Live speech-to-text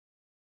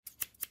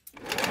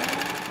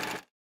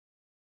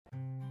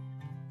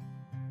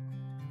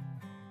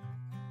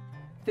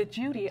The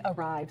Judy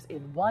arrives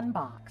in one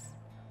box.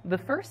 The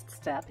first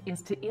step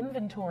is to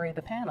inventory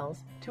the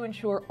panels to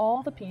ensure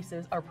all the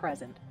pieces are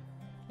present.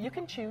 You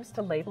can choose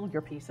to label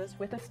your pieces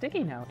with a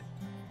sticky note.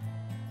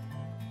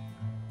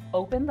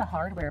 Open the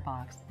hardware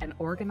box and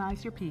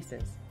organize your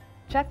pieces.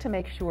 Check to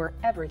make sure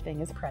everything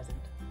is present.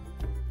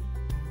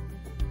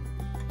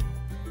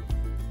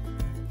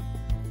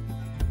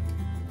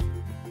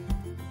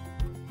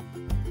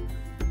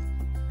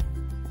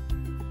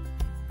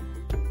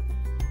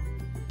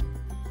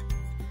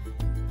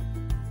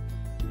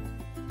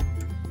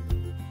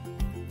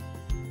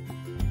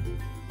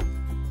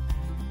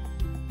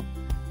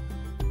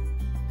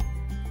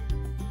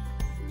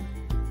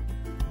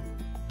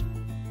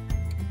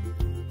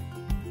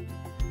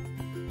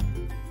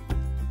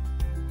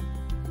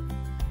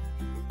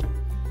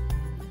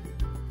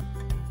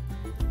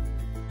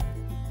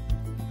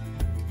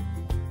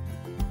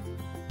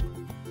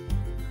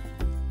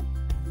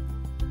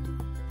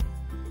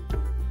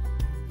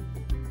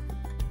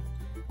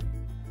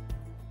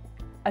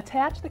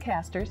 Attach the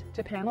casters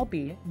to panel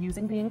B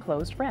using the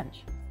enclosed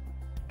wrench.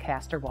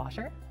 Caster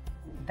washer,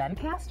 then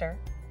caster,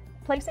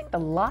 placing the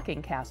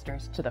locking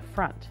casters to the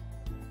front.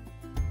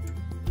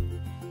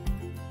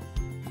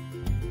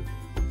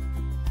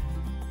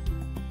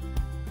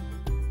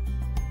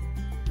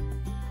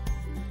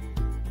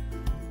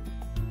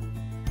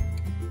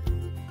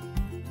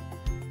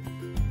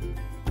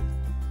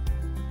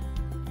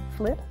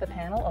 Flip the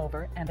panel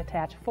over and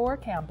attach 4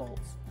 cam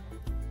bolts.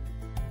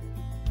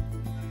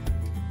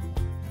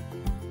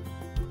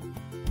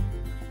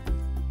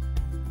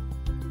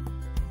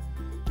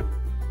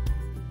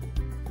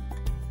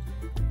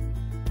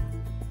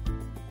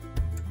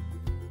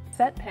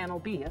 Set panel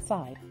B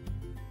aside.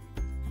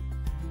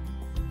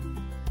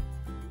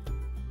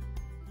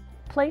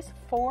 Place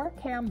 4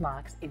 cam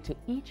locks into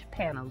each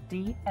panel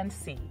D and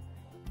C.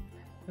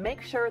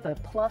 Make sure the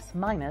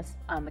plus-minus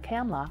on the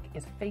cam lock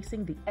is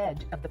facing the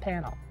edge of the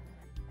panel.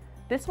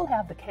 This will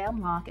have the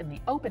cam lock in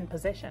the open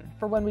position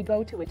for when we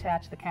go to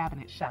attach the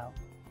cabinet shell.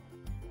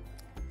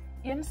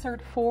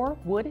 Insert 4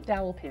 wood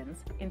dowel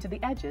pins into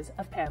the edges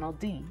of panel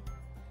D.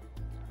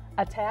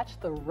 Attach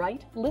the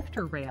right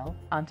lifter rail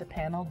onto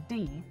panel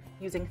D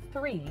using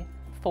 3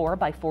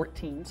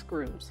 4x14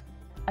 screws.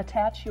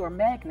 Attach your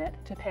magnet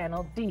to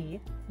panel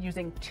D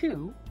using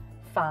 2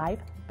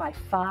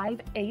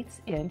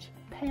 5x5/8"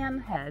 pan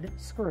head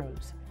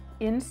screws.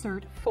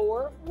 Insert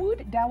 4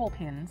 wood dowel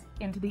pins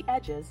into the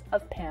edges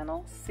of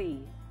panel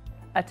C.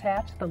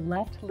 Attach the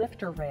left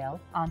lifter rail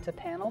onto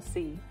panel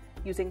C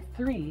using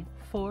 3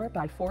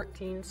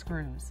 4x14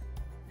 screws.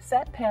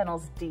 Set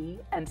panels D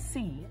and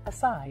C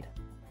aside.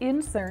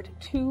 Insert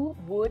 2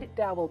 wood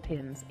dowel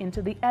pins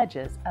into the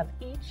edges of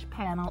each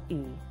panel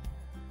E.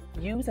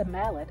 Use a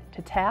mallet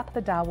to tap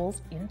the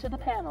dowels into the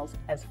panels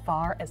as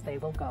far as they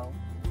will go.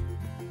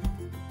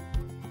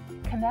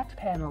 Connect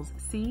panels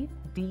C,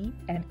 D,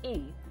 and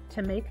E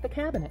to make the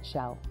cabinet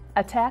shell.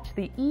 Attach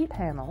the E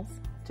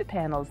panels to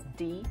panels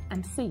D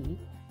and C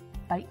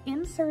by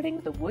inserting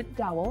the wood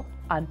dowel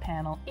on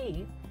panel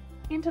E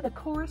into the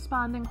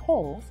corresponding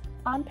holes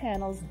on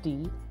panels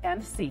D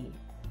and C.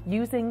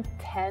 Using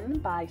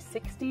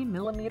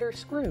 10x60mm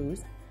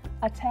screws,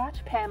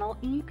 attach panel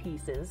E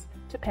pieces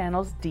to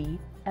panels D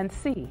and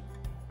C.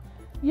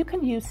 You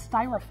can use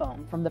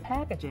styrofoam from the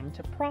packaging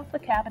to prop the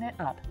cabinet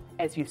up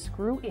as you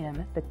screw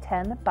in the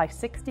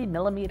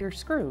 10x60mm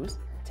screws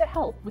to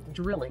help with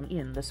drilling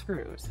in the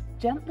screws.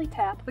 Gently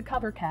tap the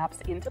cover caps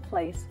into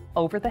place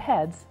over the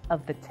heads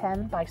of the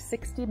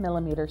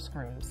 10x60mm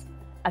screws.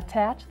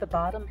 Attach the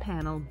bottom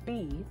panel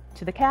B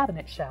to the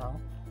cabinet shell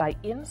by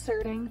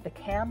inserting the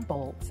cam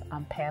bolts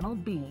on panel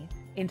B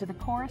into the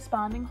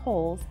corresponding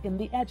holes in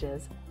the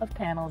edges of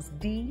panels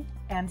D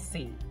and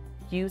C.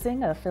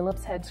 Using a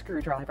Phillips head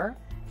screwdriver,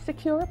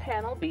 secure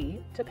panel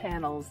B to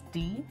panels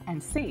D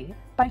and C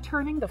by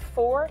turning the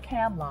 4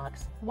 cam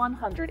locks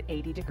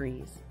 180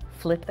 degrees.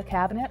 Flip the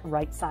cabinet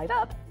right side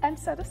up and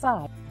set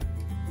aside.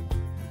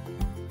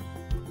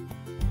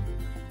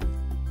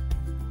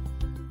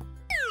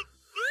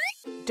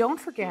 Don't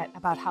forget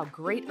about how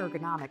great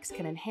ergonomics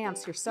can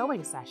enhance your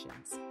sewing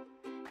sessions.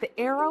 The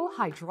Aero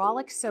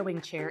hydraulic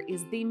sewing chair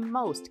is the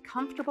most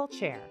comfortable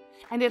chair,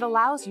 and it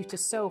allows you to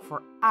sew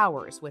for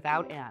hours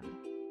without end.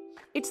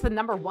 It's the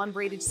 #1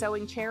 rated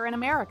sewing chair in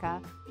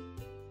America.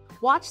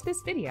 Watch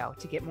this video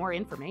to get more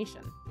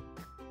information.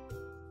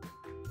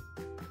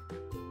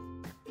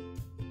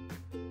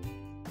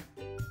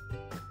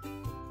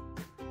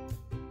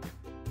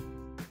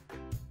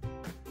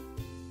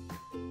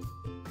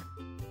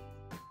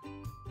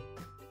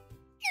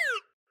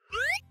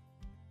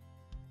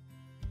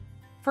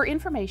 For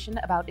information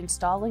about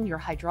installing your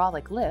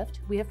hydraulic lift,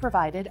 we have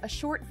provided a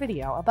short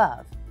video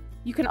above.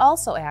 You can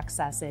also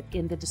access it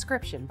in the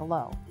description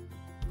below.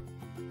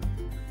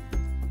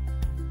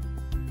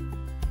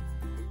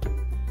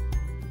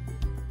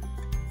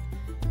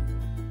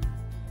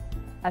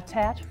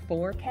 Attach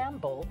 4 cam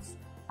bolts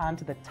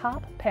onto the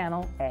top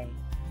panel A.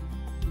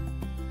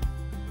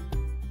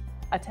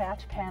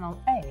 Attach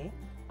panel A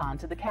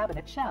onto the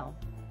cabinet shell.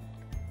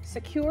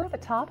 Secure the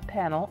top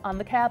panel on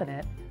the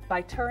cabinet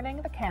by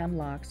turning the cam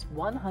locks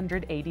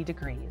 180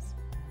 degrees.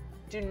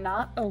 Do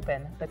not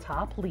open the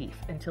top leaf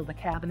until the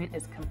cabinet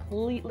is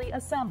completely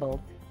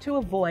assembled to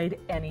avoid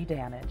any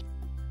damage.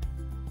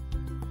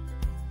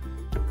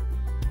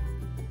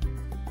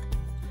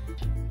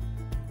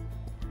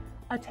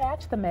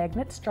 Attach the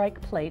magnet strike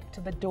plate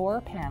to the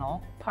door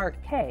panel, part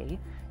K,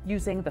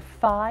 using the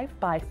 5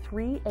 by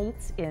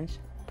 3/8 inch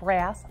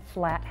brass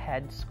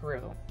flathead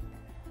screw.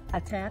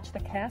 Attach the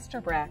caster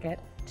bracket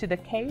to the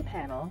K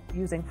panel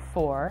using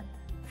 4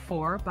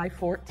 by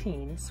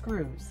 14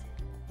 screws.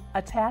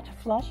 Attach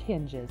flush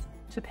hinges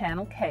to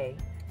panel K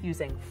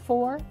using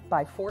 4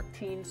 by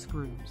 14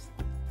 screws.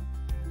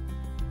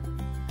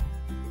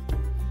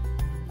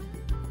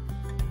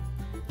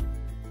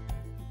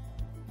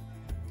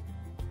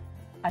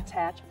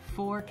 Attach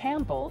 4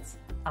 cam bolts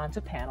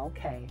onto panel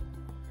K.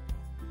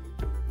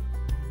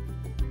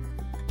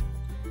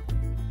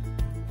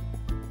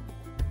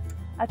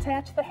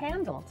 Attach the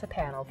handle to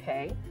panel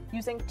K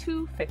using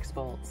 2 fix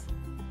bolts.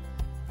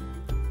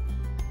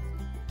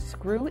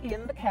 Screw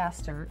in the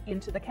caster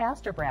into the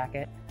caster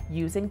bracket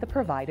using the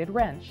provided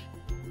wrench.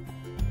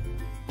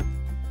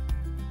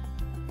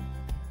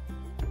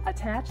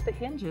 Attach the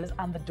hinges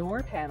on the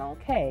door panel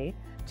K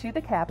to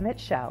the cabinet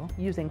shell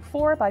using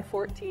 4 by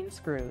 14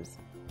 screws.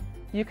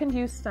 You can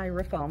use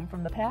styrofoam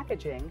from the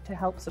packaging to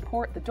help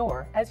support the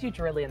door as you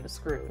drill in the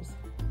screws.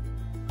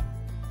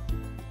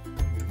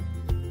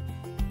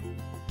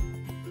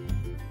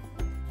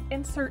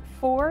 Insert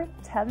 4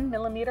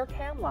 10mm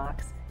cam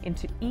locks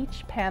into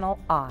each panel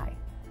eye.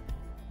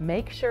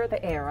 Make sure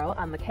the arrow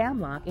on the cam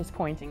lock is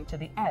pointing to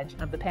the edge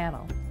of the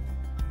panel.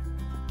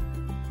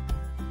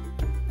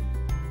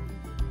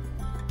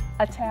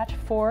 Attach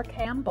 4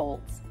 cam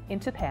bolts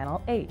into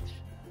panel H.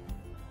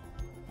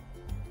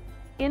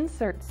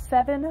 Insert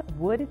 7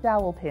 wood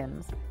dowel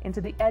pins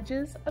into the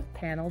edges of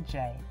panel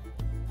J.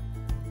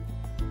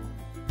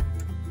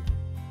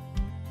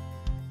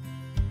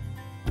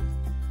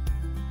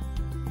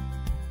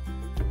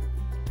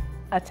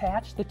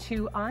 Attach the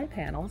 2 eye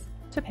panels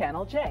to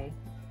panel J.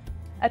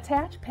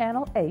 Attach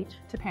panel H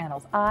to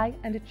panels I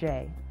and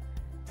J.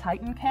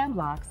 Tighten cam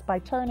locks by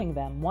turning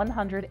them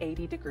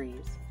 180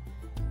 degrees.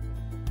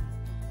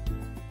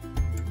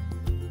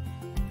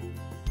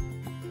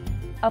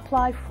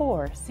 Apply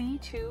 4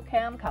 C2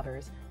 cam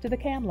covers to the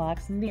cam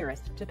locks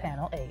nearest to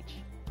panel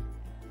H.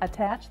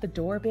 Attach the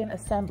door bin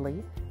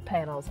assembly,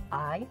 panels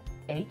I,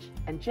 H,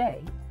 and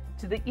J,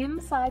 to the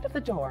inside of the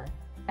door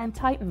and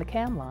tighten the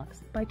cam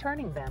locks by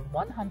turning them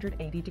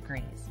 180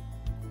 degrees.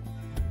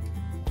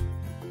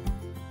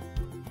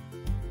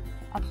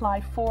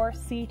 Apply 4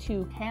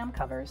 C2 cam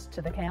covers to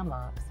the cam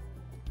locks.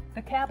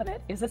 The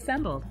cabinet is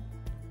assembled.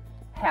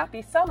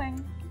 Happy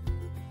sewing!